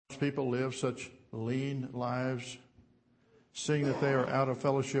people live such lean lives, seeing that they are out of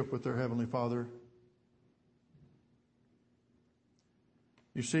fellowship with their Heavenly Father?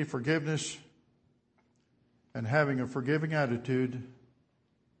 You see, forgiveness and having a forgiving attitude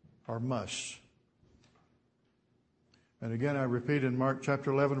are musts. And again, I repeat, in Mark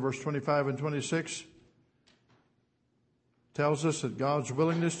chapter 11, verse 25 and 26, tells us that God's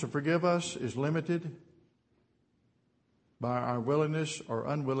willingness to forgive us is limited by our willingness or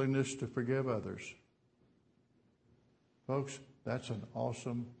unwillingness to forgive others. Folks, that's an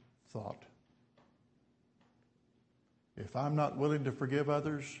awesome thought. If I'm not willing to forgive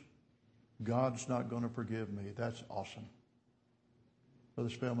others, God's not going to forgive me. That's awesome. Brother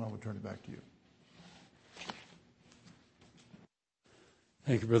Spellman, I'm going to turn it back to you.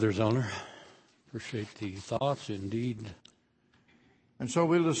 Thank you, Brother Zollner. Appreciate the thoughts, indeed. And so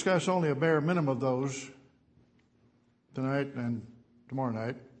we'll discuss only a bare minimum of those tonight and tomorrow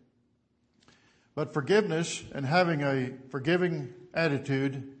night. But forgiveness and having a forgiving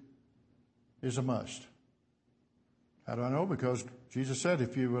attitude is a must. How do I know? Because Jesus said,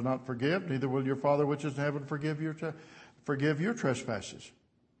 if you will not forgive, neither will your Father which is in heaven forgive your trespasses.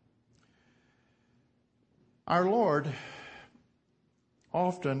 Our Lord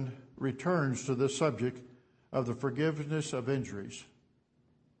often returns to this subject of the forgiveness of injuries.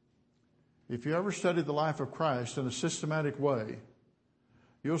 If you ever study the life of Christ in a systematic way,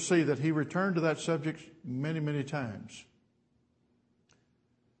 you'll see that he returned to that subject many, many times.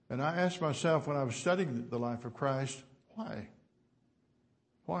 And I asked myself when I was studying the life of Christ, why?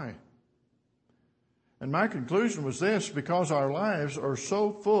 Why? And my conclusion was this: because our lives are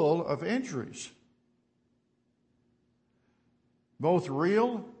so full of injuries, both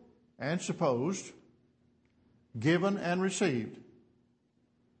real and supposed, given and received.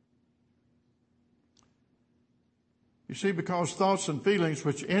 You see, because thoughts and feelings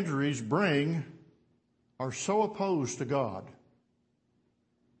which injuries bring are so opposed to God.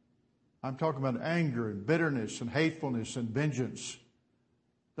 I'm talking about anger and bitterness and hatefulness and vengeance.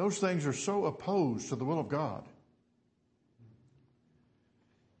 Those things are so opposed to the will of God.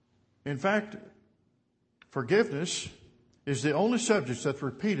 In fact, forgiveness is the only subject that's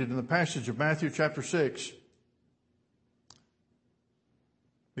repeated in the passage of Matthew chapter 6,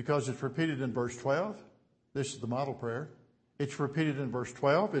 because it's repeated in verse 12. This is the model prayer. It's repeated in verse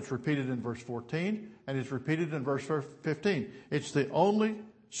 12, it's repeated in verse 14, and it's repeated in verse 15. It's the only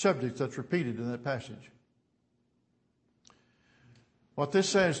subject that's repeated in that passage. What this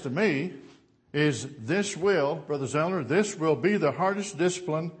says to me is this will, Brother Zellner, this will be the hardest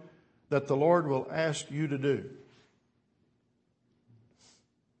discipline that the Lord will ask you to do.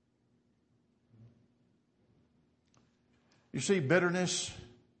 You see, bitterness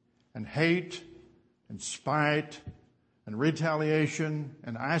and hate and spite and retaliation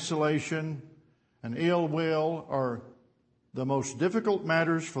and isolation and ill will are the most difficult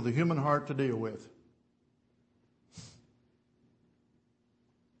matters for the human heart to deal with.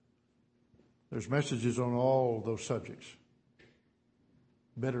 There's messages on all those subjects.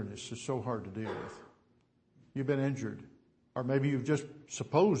 Bitterness is so hard to deal with. You've been injured, or maybe you've just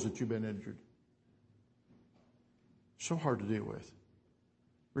supposed that you've been injured. So hard to deal with.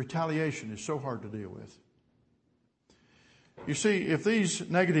 Retaliation is so hard to deal with. You see, if these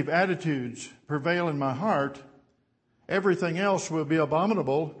negative attitudes prevail in my heart, everything else will be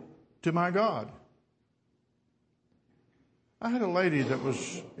abominable to my God. I had a lady that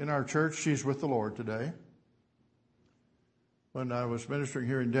was in our church. She's with the Lord today. When I was ministering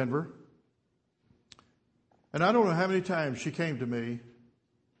here in Denver. And I don't know how many times she came to me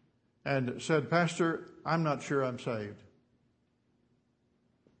and said, Pastor, I'm not sure I'm saved.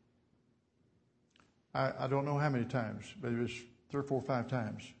 I don't know how many times, but it was 3 or 4 or 5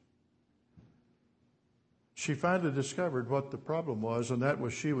 times. She finally discovered what the problem was, and that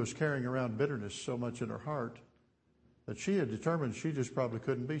was she was carrying around bitterness so much in her heart that she had determined she just probably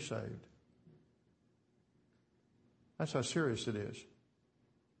couldn't be saved. That's how serious it is.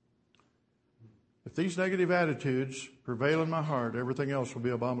 If these negative attitudes prevail in my heart, everything else will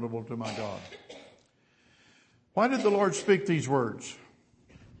be abominable to my God. Why did the Lord speak these words?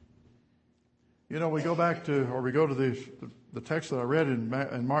 You know, we go to the text that I read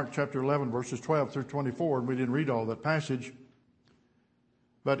in Mark chapter 11, verses 12 through 24, and we didn't read all that passage.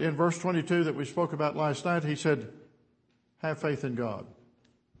 But in verse 22 that we spoke about last night, he said, have faith in God.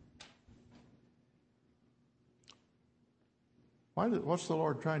 What's the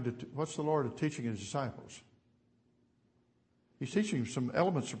Lord teaching his disciples? He's teaching some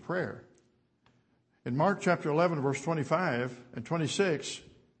elements of prayer. In Mark chapter 11, verse 25 and 26,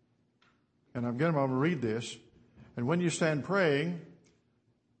 and I'm going to read this. And when you stand praying,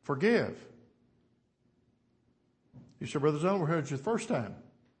 Forgive. You said, Brother Zone, we heard you the first time.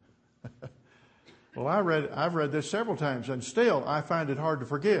 Well, I've read this several times, and still I find it hard to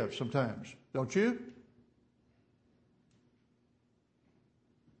forgive sometimes. Don't you?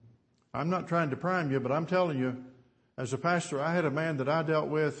 I'm not trying to prime you, but I'm telling you, as a pastor, I had a man that I dealt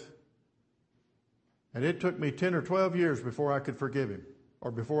with, and it took me 10 or 12 years before I could forgive him,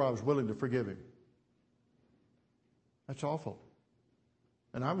 or before I was willing to forgive him. That's awful.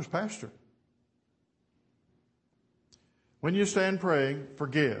 And I was pastor. When you stand praying,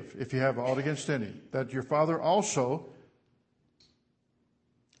 forgive if you have aught against any, that your Father also,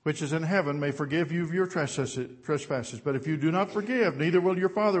 which is in heaven, may forgive you of your trespasses. But if you do not forgive, neither will your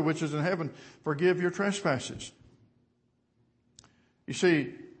Father, which is in heaven, forgive your trespasses. You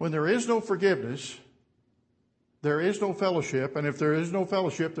see, when there is no forgiveness, there is no fellowship, and if there is no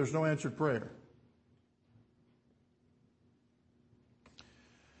fellowship, there's no answered prayer.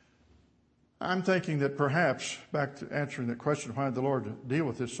 I'm thinking that perhaps, back to answering the question, why did the Lord deal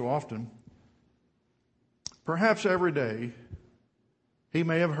with this so often? Perhaps every day he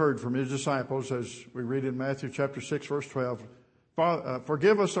may have heard from his disciples, as we read in Matthew chapter 6, verse 12,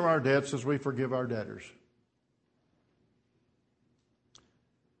 forgive us of our debts as we forgive our debtors.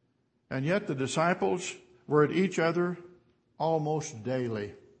 And yet the disciples were at each other almost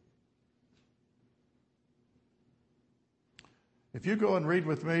daily. If you go and read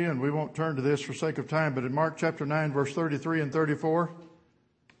with me, and we won't turn to this for sake of time, but in Mark chapter 9, verse 33 and 34,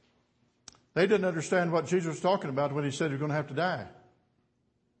 they didn't understand what Jesus was talking about when he said he was going to have to die.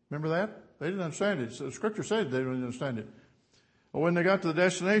 Remember that? They didn't understand it. So the scripture said they didn't understand it. Well, when they got to the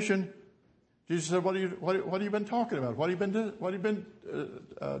destination, Jesus said, what have you been talking about? What have you been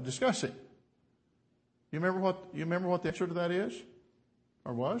discussing? You remember what the answer to that is?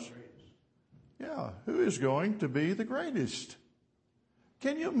 Or was? Yeah. Who is going to be the greatest?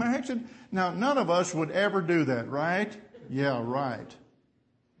 Can you imagine? Now, none of us would ever do that, right? Yeah, right.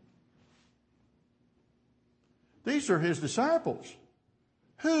 These are his disciples.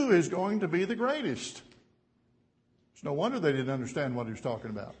 Who is going to be the greatest? It's no wonder they didn't understand what he was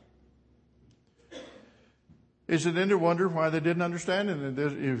talking about. Is it any wonder why they didn't understand? And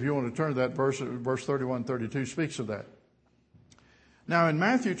if you want to turn to that verse 31, 32 speaks of that. Now, in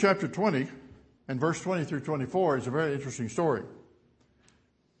Matthew chapter 20, and verse 20 through 24 is a very interesting story.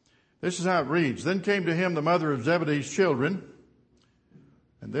 This is how it reads. Then came to him the mother of Zebedee's children.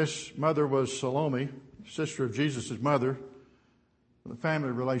 And this mother was Salome, sister of Jesus' mother. The family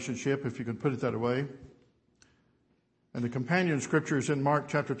relationship, if you can put it that way. And the companion scripture is in Mark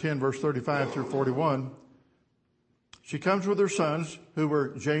chapter 10, verse 35 through 41. She comes with her sons, who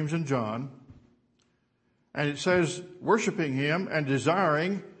were James and John. And it says, worshiping him and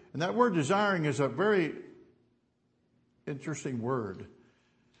desiring. And that word desiring is a very interesting word.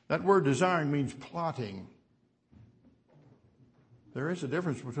 That word desiring means plotting. There is a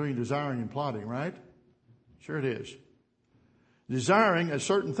difference between desiring and plotting, right? Sure it is. Desiring a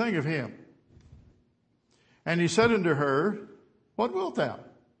certain thing of him. And he said unto her, what wilt thou?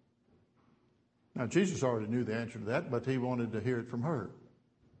 Now Jesus already knew the answer to that, but he wanted to hear it from her.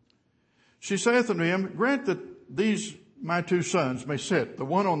 She saith unto him, grant that these my two sons may sit, the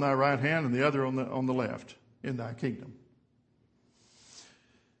one on thy right hand and the other on the left, in thy kingdom.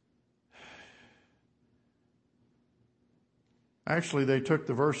 Actually, they took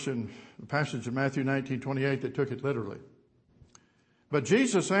the verse in the passage of Matthew 19:28, they took it literally. But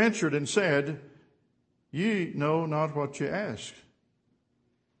Jesus answered and said, ye know not what ye ask.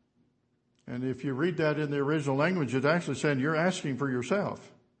 And if you read that in the original language, it's actually saying you're asking for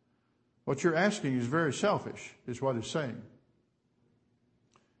yourself. What you're asking is very selfish, is what it's saying.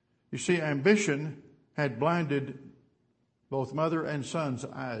 You see, ambition had blinded both mother and son's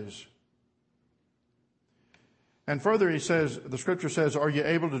eyes. And further, he says, the scripture says, are you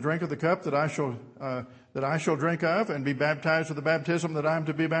able to drink of the cup that I shall drink of, and be baptized with the baptism that I am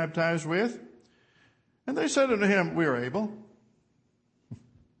to be baptized with? And they said unto him, we are able.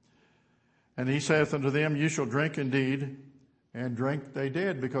 And he saith unto them, ye shall drink indeed. And drink they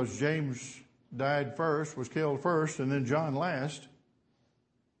did, because James died first, was killed first, and then John last.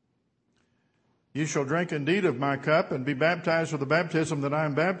 Ye shall drink indeed of my cup, and be baptized with the baptism that I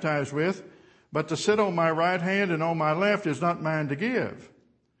am baptized with. But to sit on my right hand and on my left is not mine to give,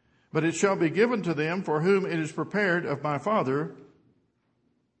 but it shall be given to them for whom it is prepared of my Father.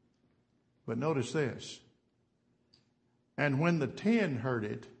 But notice this. And when the 10 heard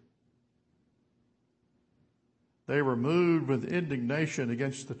it, they were moved with indignation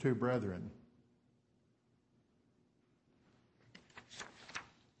against the two brethren.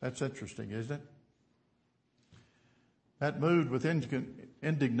 That's interesting, isn't it? That moved with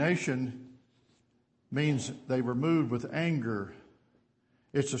indignation means they were moved with anger.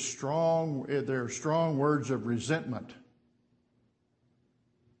 There are strong words of resentment.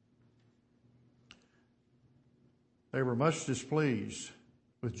 They were much displeased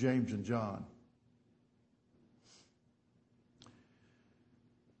with James and John.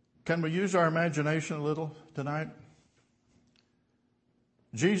 Can we use our imagination a little tonight?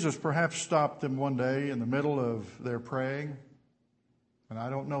 Jesus perhaps stopped them one day in the middle of their praying. And I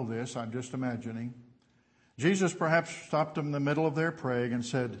don't know this, I'm just imagining. Jesus perhaps stopped them in the middle of their praying and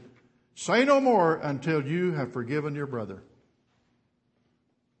said, "Say no more until you have forgiven your brother."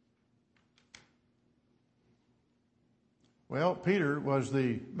 Well, Peter was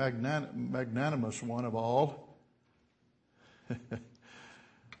the magnanimous one of all.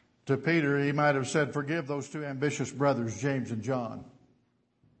 To Peter, he might have said, "Forgive those two ambitious brothers, James and John."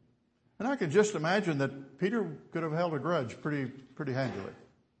 And I can just imagine that Peter could have held a grudge pretty handily.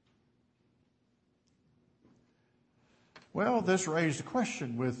 Well, this raised a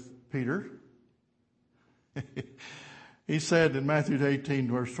question with Peter. He said in Matthew 18,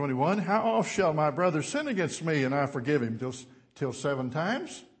 verse 21, "How oft shall my brother sin against me and I forgive him? Till 7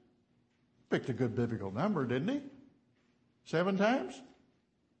 times? Picked a good biblical number, didn't he? 7 times?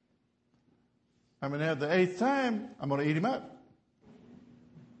 I mean, at the 8th time, I'm going to eat him up.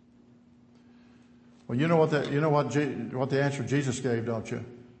 Well, you know what the answer Jesus gave, don't you?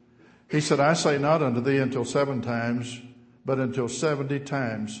 He said, "I say not unto thee until 7 times, but until 70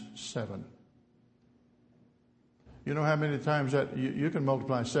 times 7. You know how many times that you can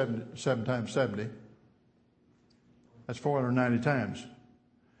multiply 7 times 70? That's 490 times.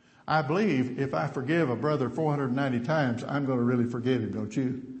 I believe if I forgive a brother 490 times, I'm going to really forgive him, don't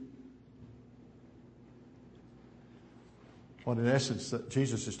you? What in essence that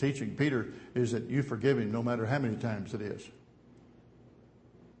Jesus is teaching Peter is that you forgive him no matter how many times it is.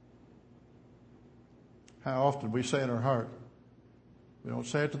 How often we say in our heart, we don't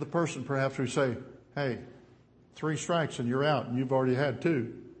say it to the person, perhaps we say, "Hey, 3 strikes and you're out, and you've already had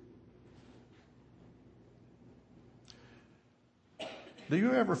 2. Do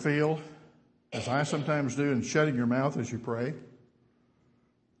you ever feel, as I sometimes do, in shutting your mouth as you pray,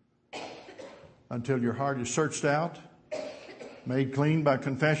 until your heart is searched out, made clean by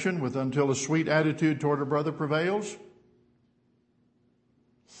confession, until a sweet attitude toward a brother prevails?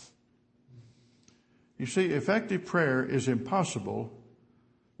 You see, effective prayer is impossible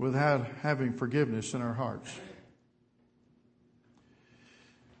without having forgiveness in our hearts.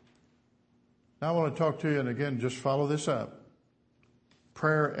 Now I want to talk to you, and again, just follow this up.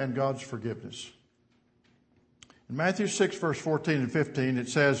 Prayer and God's forgiveness. In Matthew 6, verse 14 and 15, it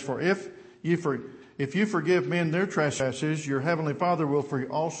says, "For if you forgive men their trespasses, your heavenly Father will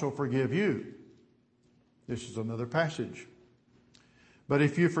also forgive you." This is another passage. "But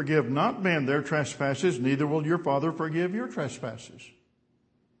if you forgive not men their trespasses, neither will your Father forgive your trespasses."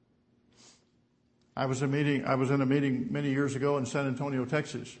 I was in a meeting many years ago in San Antonio,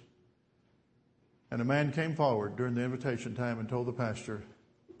 Texas. And a man came forward during the invitation time and told the pastor,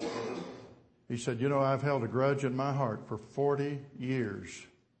 he said, "You know, I've held a grudge in my heart for 40 years.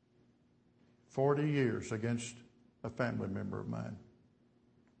 40 years against a family member of mine."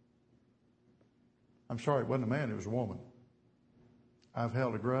 I'm sorry, it wasn't a man, it was a woman. "I've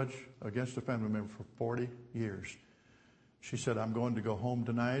held a grudge against a family member for 40 years. She said, "I'm going to go home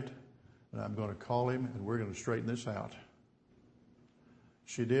tonight and I'm going to call him and we're going to straighten this out."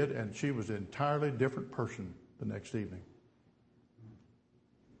 She did, and she was an entirely different person the next evening.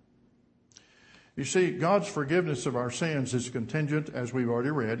 You see, God's forgiveness of our sins is contingent, as we've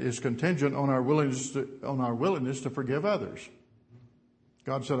already read, is contingent on our willingness to forgive others.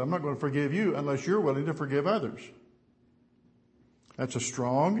 God said, "I'm not going to forgive you unless you're willing to forgive others." That's a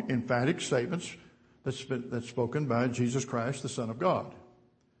strong, emphatic statement that's spoken by Jesus Christ, the Son of God.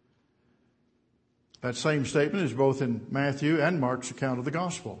 That same statement is both in Matthew and Mark's account of the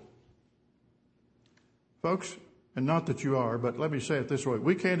gospel. Folks, and not that you are, but let me say it this way,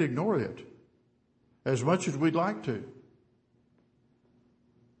 we can't ignore it as much as we'd like to.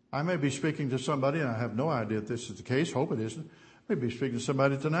 I may be speaking to somebody, and I have no idea if this is the case, hope it isn't. I may be speaking to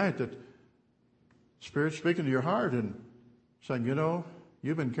somebody tonight that Spirit's speaking to your heart and saying, "You know,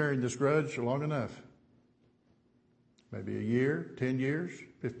 you've been carrying this grudge long enough. Maybe a year, 10 years,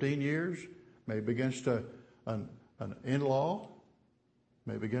 15 years, maybe against an in-law,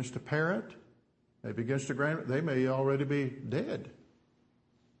 maybe against a parent, maybe against a grandparent. They may already be dead."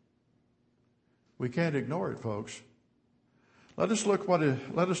 We can't ignore it, folks. Let us look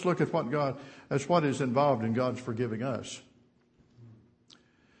at what is involved in God's forgiving us.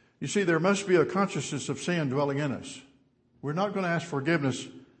 You see, there must be a consciousness of sin dwelling in us. We're not going to ask forgiveness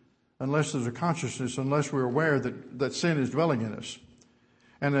unless there's a consciousness, unless we're aware that sin is dwelling in us.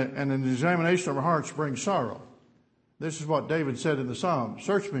 And an examination of our hearts brings sorrow. This is what David said in the Psalm.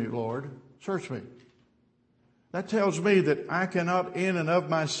 Search me, Lord, search me. That tells me that I cannot in and of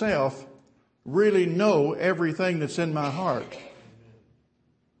myself really know everything that's in my heart.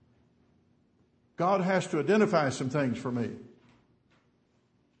 God has to identify some things for me.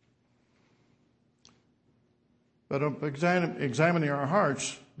 But examining our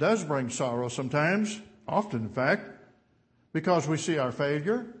hearts does bring sorrow sometimes, often in fact, because we see our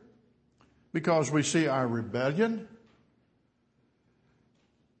failure, because we see our rebellion.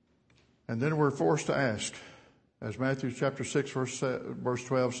 And then we're forced to ask, as Matthew chapter 6 verse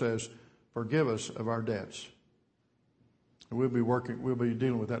 12 says, forgive us of our debts. And we'll be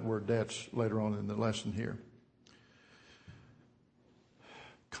dealing with that word debts later on in the lesson here.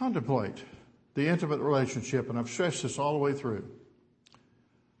 Contemplate the intimate relationship, and I've stressed this all the way through.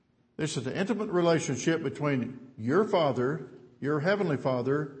 This is the intimate relationship between your Father, your Heavenly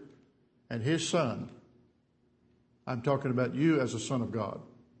Father, and His Son. I'm talking about you as a son of God.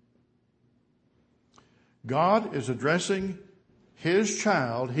 God is addressing His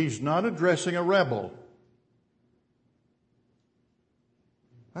child. He's not addressing a rebel.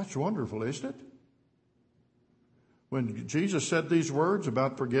 That's wonderful, isn't it? When Jesus said these words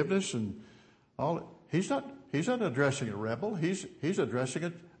about forgiveness and all, He's not addressing a rebel. He's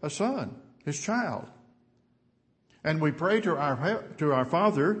addressing a son, His child. And we pray to our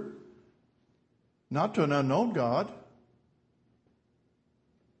Father, not to an unknown God,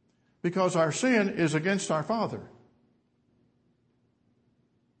 because our sin is against our Father.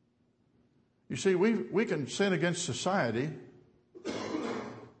 You see, we can sin against society,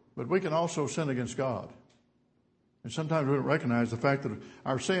 but we can also sin against God. And sometimes we don't recognize the fact that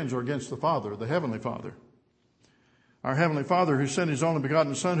our sins are against the Father, the Heavenly Father. Our Heavenly Father who sent His only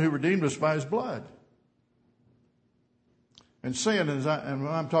begotten Son who redeemed us by His blood. And sin, and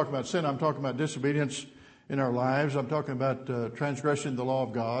when I'm talking about sin, I'm talking about disobedience in our lives. I'm talking about transgressing the law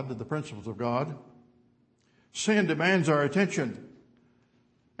of God, the principles of God. Sin demands our attention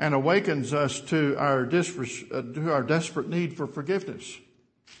and awakens us to our desperate need for forgiveness.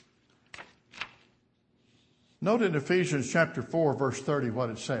 Note in Ephesians chapter 4, verse 30,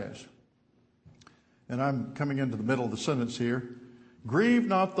 what it says. And I'm coming into the middle of the sentence here. Grieve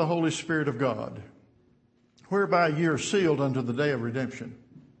not the Holy Spirit of God, whereby ye are sealed unto the day of redemption.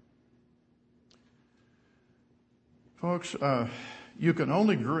 Folks, you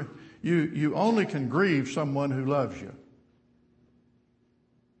only can grieve someone who loves you.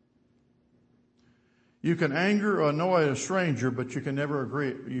 You can anger or annoy a stranger, but you can never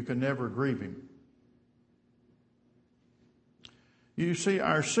grieve him. You see,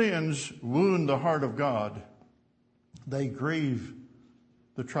 our sins wound the heart of God. They grieve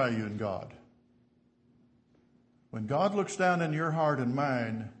the triune God. When God looks down in your heart and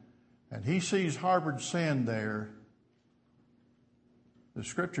mine, and He sees harbored sin there, the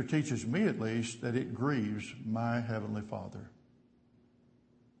Scripture teaches me at least that it grieves my Heavenly Father.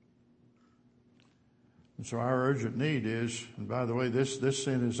 And so our urgent need is, and by the way, this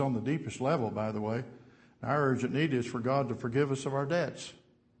sin is on the deepest level, by the way. Our urgent need is for God to forgive us of our debts.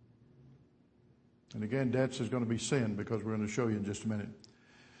 And again, debts is going to be sin, because we're going to show you in just a minute.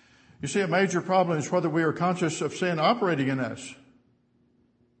 You see, a major problem is whether we are conscious of sin operating in us.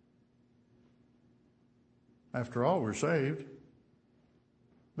 After all, we're saved.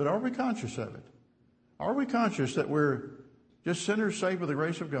 But are we conscious of it? Are we conscious that we're just sinners saved by the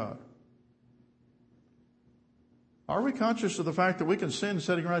grace of God? Are we conscious of the fact that we can sin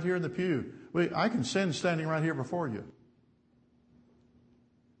sitting right here in the pew? I can sin standing right here before you.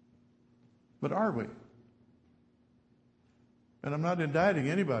 But are we? And I'm not indicting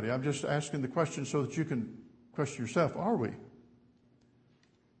anybody. I'm just asking the question so that you can question yourself. Are we?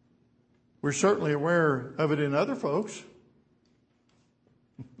 We're certainly aware of it in other folks.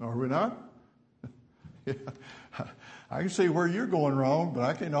 Are we not? Yeah. I can see where you're going wrong,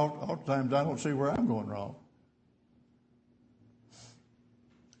 but all the times I don't see where I'm going wrong.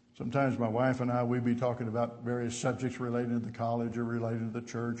 Sometimes my wife and I, we'd be talking about various subjects relating to the college or relating to the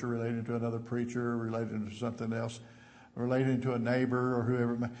church or relating to another preacher or relating to something else, relating to a neighbor or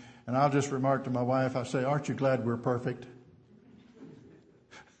whoever. And I'll just remark to my wife, I say, aren't you glad we're perfect?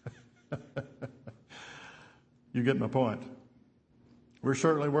 You get my point. We're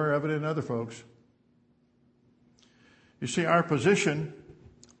certainly aware of it in other folks. You see, our position,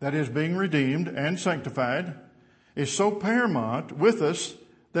 that is being redeemed and sanctified, is so paramount with us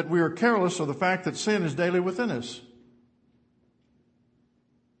that we are careless of the fact that sin is daily within us.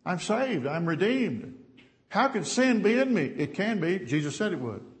 I'm saved. I'm redeemed. How could sin be in me? It can be. Jesus said it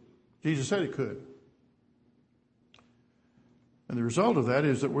would. Jesus said it could. And the result of that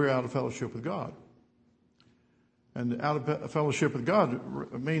is that we're out of fellowship with God. And out of fellowship with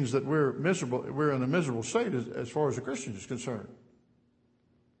God means that we're miserable. We're in a miserable state as far as a Christian is concerned.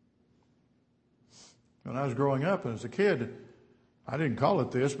 When I was growing up and as a kid, I didn't call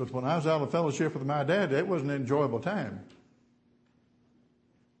it this, but when I was out of fellowship with my dad, it wasn't an enjoyable time.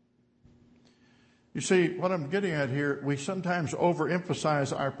 You see, what I'm getting at here, we sometimes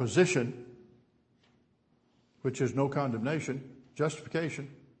overemphasize our position, which is no condemnation, justification.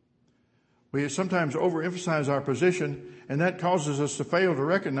 We sometimes overemphasize our position, and that causes us to fail to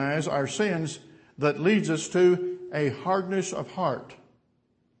recognize our sins that leads us to a hardness of heart.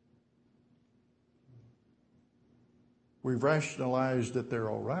 We've rationalized that they're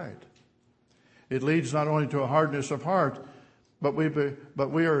all right. It leads not only to a hardness of heart, but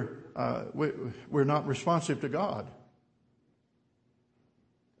we're not responsive to God.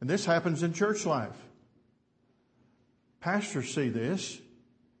 And this happens in church life. Pastors see this.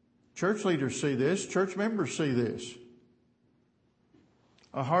 Church leaders see this. Church members see this.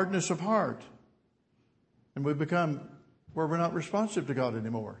 A hardness of heart. And we become where we're not responsive to God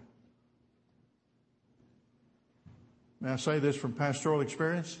anymore. May I say this from pastoral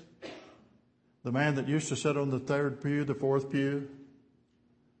experience? The man that used to sit on the third pew, the fourth pew,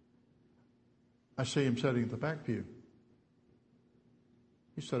 I see him sitting at the back pew.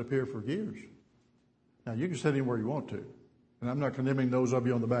 He sat up here for years. Now, you can sit anywhere you want to. And I'm not condemning those of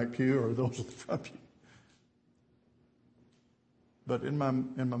you on the back pew or those at the front pew. But in my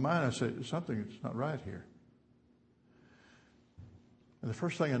mind, I say, something's not right here. And the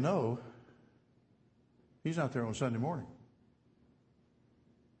first thing I know, he's not there on Sunday morning.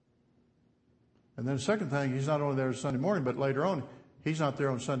 And then the second thing, he's not only there Sunday morning, but later on, he's not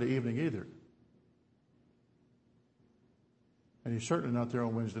there on Sunday evening either. And he's certainly not there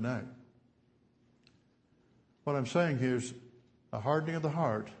on Wednesday night. What I'm saying here is a hardening of the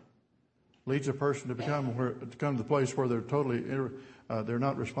heart leads a person to come to the place where they're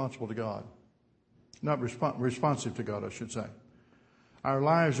not responsible to God. Not responsive to God, I should say. Our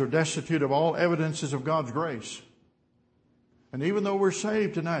lives are destitute of all evidences of God's grace. And even though we're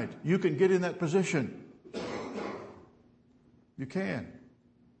saved tonight, you can get in that position. You can.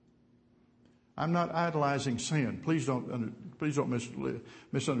 I'm not idolizing sin. Please don't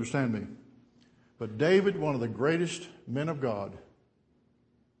misunderstand me. But David, one of the greatest men of God,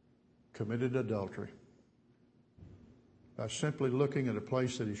 committed adultery by simply looking at a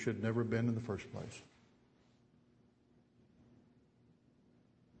place that he should never have been in the first place.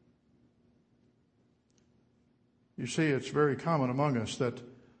 You see, it's very common among us that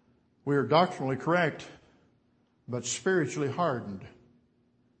we are doctrinally correct, but spiritually hardened.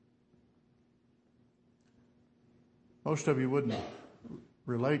 Most of you wouldn't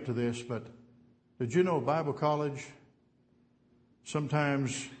relate to this, but did you know Bible college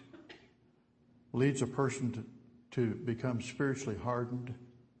sometimes leads a person to become spiritually hardened?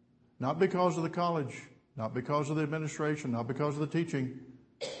 Not because of the college, not because of the administration, not because of the teaching,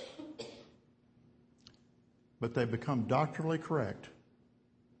 but they become doctrinally correct,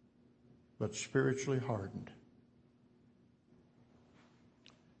 but spiritually hardened.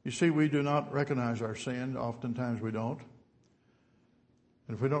 You see, we do not recognize our sin. Oftentimes we don't.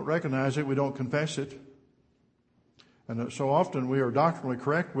 And if we don't recognize it, we don't confess it. And so often we are doctrinally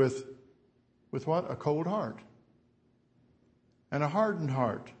correct with what? A cold heart. And a hardened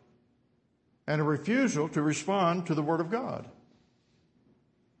heart. And a refusal to respond to the Word of God.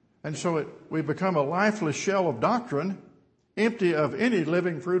 And so we become a lifeless shell of doctrine, empty of any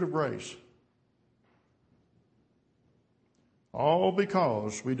living fruit of grace. All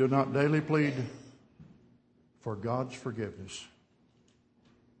because we do not daily plead for God's forgiveness.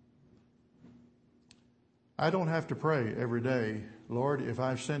 I don't have to pray every day, Lord, if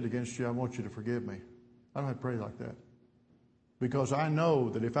I've sinned against you, I want you to forgive me. I don't have to pray like that. Because I know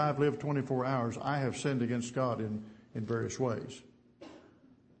that if I've lived 24 hours, I have sinned against God in various ways.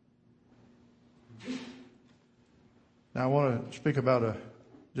 Now I want to speak about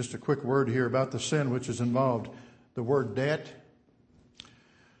just a quick word here about the sin which is involved. The word debt.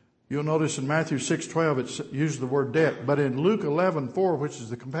 You'll notice in Matthew 6:12 it uses the word debt, but in Luke 11:4, which is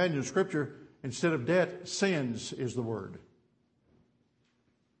the companion scripture, instead of debt, sins is the word.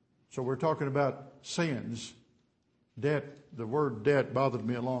 So we're talking about sins. Debt, the word debt bothered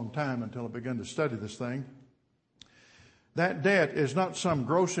me a long time until I began to study this thing. That debt is not some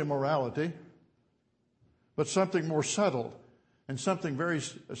gross immorality, but something more subtle and something very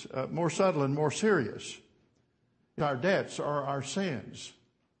more subtle and more serious. Our debts are our sins.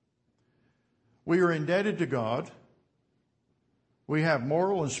 We are indebted to God. We have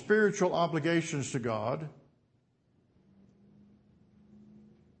moral and spiritual obligations to God.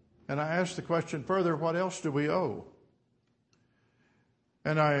 And I ask the question further, what else do we owe?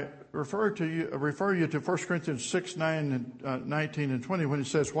 And I refer you to 1 Corinthians 6, 19 and 20 when it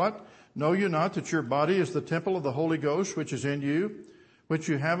says, what? Know you not that your body is the temple of the Holy Ghost which is in you, which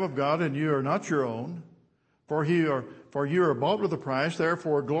you have of God, and you are not your own? For you are bought with a price.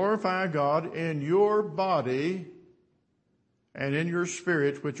 Therefore glorify God in your body and in your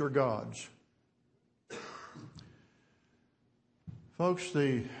spirit, which are God's. Folks,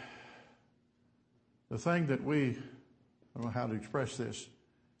 the thing that I don't know how to express this,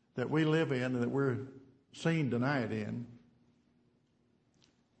 that we live in and that we're seen tonight in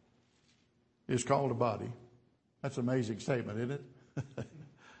is called a body. That's an amazing statement, isn't it?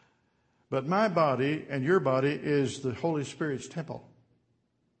 But my body and your body is the Holy Spirit's temple.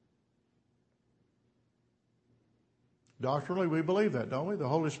 Doctrinally, we believe that, don't we? The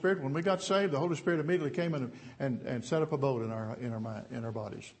Holy Spirit, when we got saved, the Holy Spirit immediately came in and set up a abode in our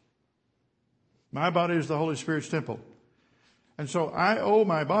bodies. My body is the Holy Spirit's temple. And so I owe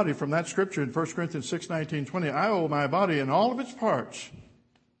my body, from that scripture in 1 Corinthians 6, 19, 20, I owe my body in all of its parts,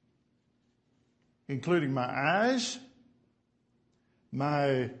 including my eyes,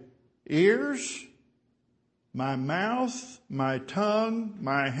 my ears, my mouth, my tongue,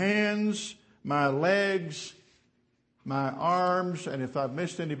 my hands, my legs, my arms, and if I've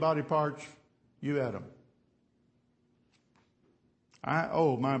missed any body parts, you add them. I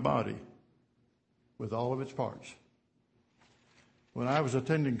owe my body with all of its parts. When I was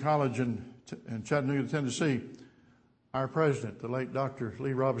attending college in Chattanooga, Tennessee, our president, the late Dr.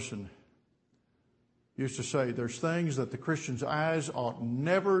 Lee Robinson, used to say, there's things that the Christian's eyes ought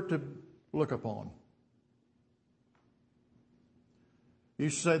never to look upon. He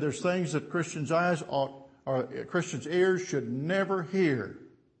used to say there's things that Christian's eyes or Christian's ears should never hear.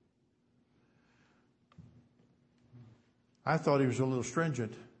 I thought he was a little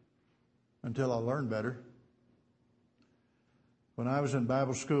stringent until I learned better. When I was in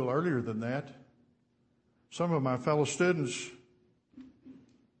Bible school earlier than that, some of my fellow students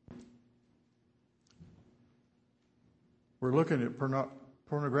were looking at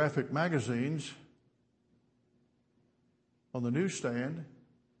pornographic magazines on the newsstand.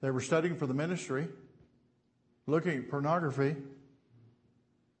 They were studying for the ministry, looking at pornography.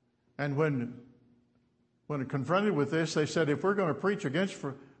 And when confronted with this, they said, if we're going to preach against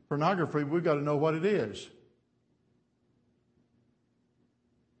pornography, we've got to know what it is.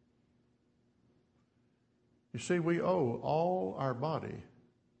 You see, we owe all our body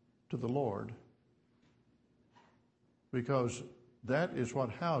to the Lord because that is what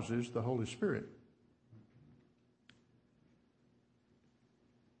houses the Holy Spirit.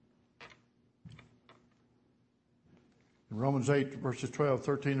 In Romans 8, verses 12,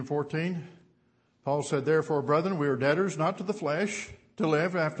 13, and 14, Paul said, therefore, brethren, we are debtors not to the flesh, to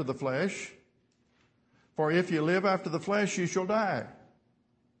live after the flesh. For if you live after the flesh, you shall die.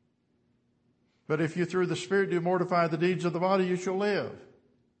 But if you through the Spirit do mortify the deeds of the body, you shall live.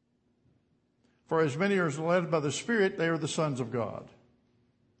 For as many as are led by the Spirit, they are the sons of God.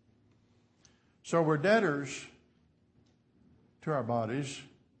 So we're debtors to our bodies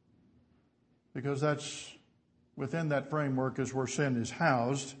because that's within that framework is where sin is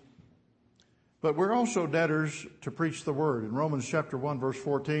housed. But we're also debtors to preach the word. In Romans chapter 1, verse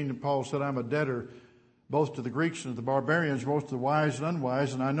 14, Paul said, I'm a debtor both to the Greeks and to the barbarians, both to the wise and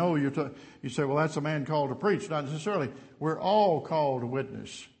unwise. And I know you say, well, that's a man called to preach. Not necessarily. We're all called to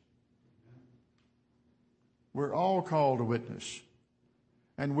witness. We're all called to witness.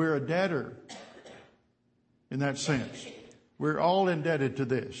 And we're a debtor in that sense. We're all indebted to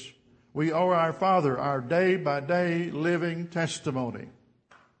this. We owe our Father our day-by-day living testimony.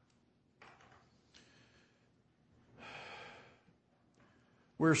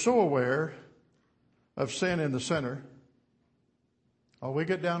 We're so aware of sin in the sinner. Oh, we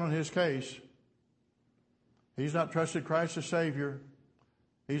get down on his case. He's not trusted Christ as Savior.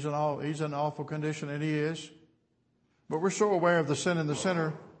 He's in an awful condition, and he is. But we're so aware of the sin in the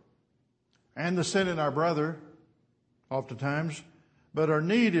sinner and the sin in our brother, oftentimes. But our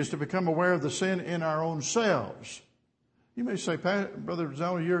need is to become aware of the sin in our own selves. You may say, Brother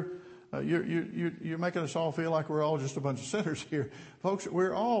Zona, you're making us all feel like we're all just a bunch of sinners here. Folks,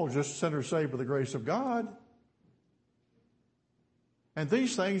 we're all just sinners saved by the grace of God. And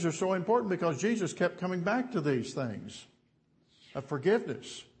these things are so important because Jesus kept coming back to these things of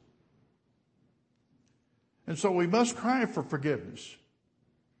forgiveness. And so we must cry for forgiveness.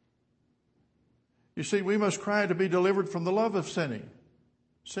 You see, we must cry to be delivered from the love of sinning.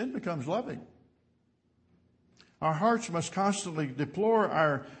 Sin becomes loving. Our hearts must constantly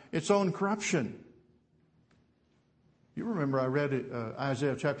deplore its own corruption. You remember I read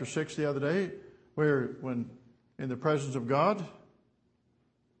Isaiah chapter 6 the other day, where when in the presence of God,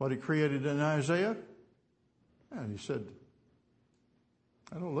 what he created in Isaiah, and he said,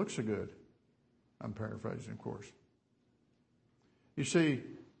 "I don't look so good." I'm paraphrasing, of course. You see,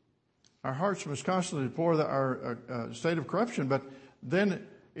 our hearts must constantly deplore our state of corruption, but then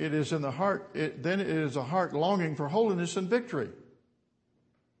it is in the heart. Then it is a heart longing for holiness and victory.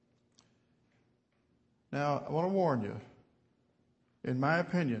 Now, I want to warn you. In my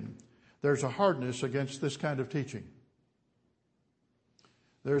opinion, there's a hardness against this kind of teaching.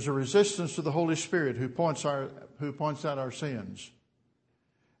 There's a resistance to the Holy Spirit who points out our sins.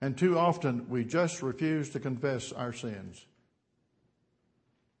 And too often we just refuse to confess our sins.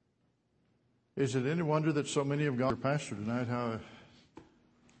 Is it any wonder that so many of God's pastor tonight, how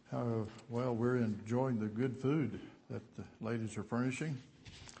well we're enjoying the good food that the ladies are furnishing?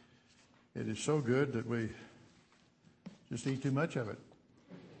 It is so good that we just eat too much of it.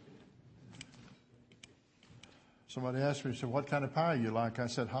 Somebody asked me, said, "What kind of pie you like?" I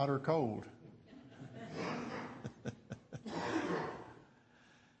said, "Hot or cold?"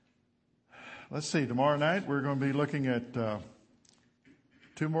 Let's see, tomorrow night we're going to be looking at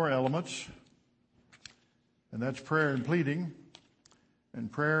two more elements, and that's prayer and pleading and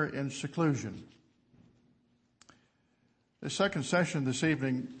prayer in seclusion. The second session this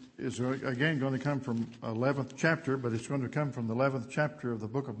evening is again going to come from 11th chapter, but it's going to come from the 11th chapter of the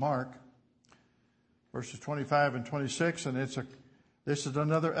book of Mark, verses 25 and 26, and this is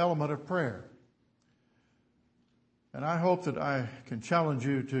another element of prayer. And I hope that I can challenge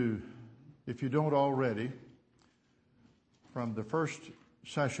you to, if you don't already, from the first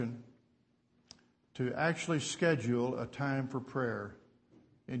session, to actually schedule a time for prayer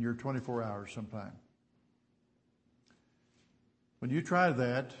in your 24 hours sometime. When you try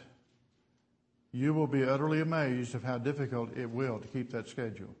that, you will be utterly amazed of how difficult it will to keep that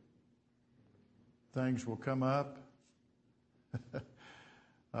schedule. Things will come up.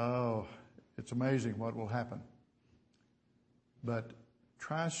 Oh, it's amazing what will happen. But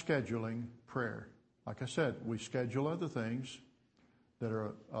try scheduling prayer. Like I said, we schedule other things that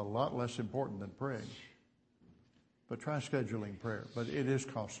are a lot less important than praying. But try scheduling prayer. But it is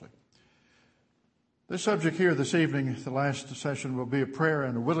costly. This subject here this evening, the last session, will be a prayer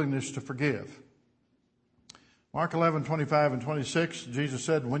and a willingness to forgive. Mark 11, 25 and 26, Jesus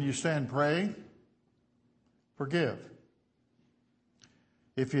said, "When you stand praying, forgive,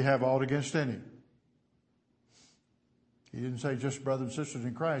 if you have aught against any." He didn't say just brothers and sisters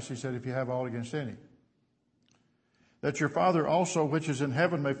in Christ. He said, if you have aught against any. "That your Father also, which is in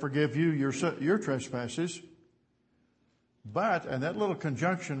heaven, may forgive you your trespasses. But," and that little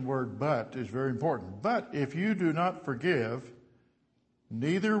conjunction word "but" is very important. "But if you do not forgive,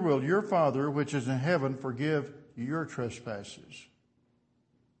 neither will your Father, which is in heaven, forgive your trespasses."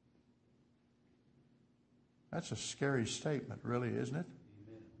 That's a scary statement, really, isn't it?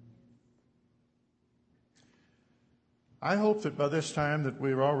 I hope that by this time that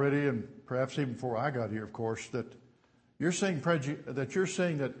we're already, and perhaps even before I got here, of course, that you're seeing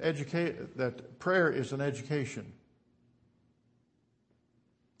that prayer is an education.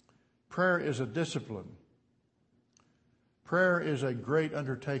 Prayer is a discipline. Prayer is a great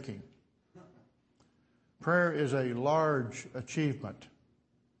undertaking. Prayer is a large achievement.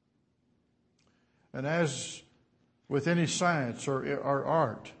 And as with any science or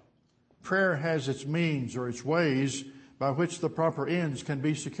art, prayer has its means or its ways by which the proper ends can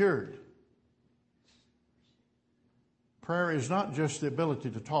be secured. Prayer is not just the ability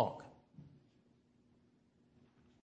to talk.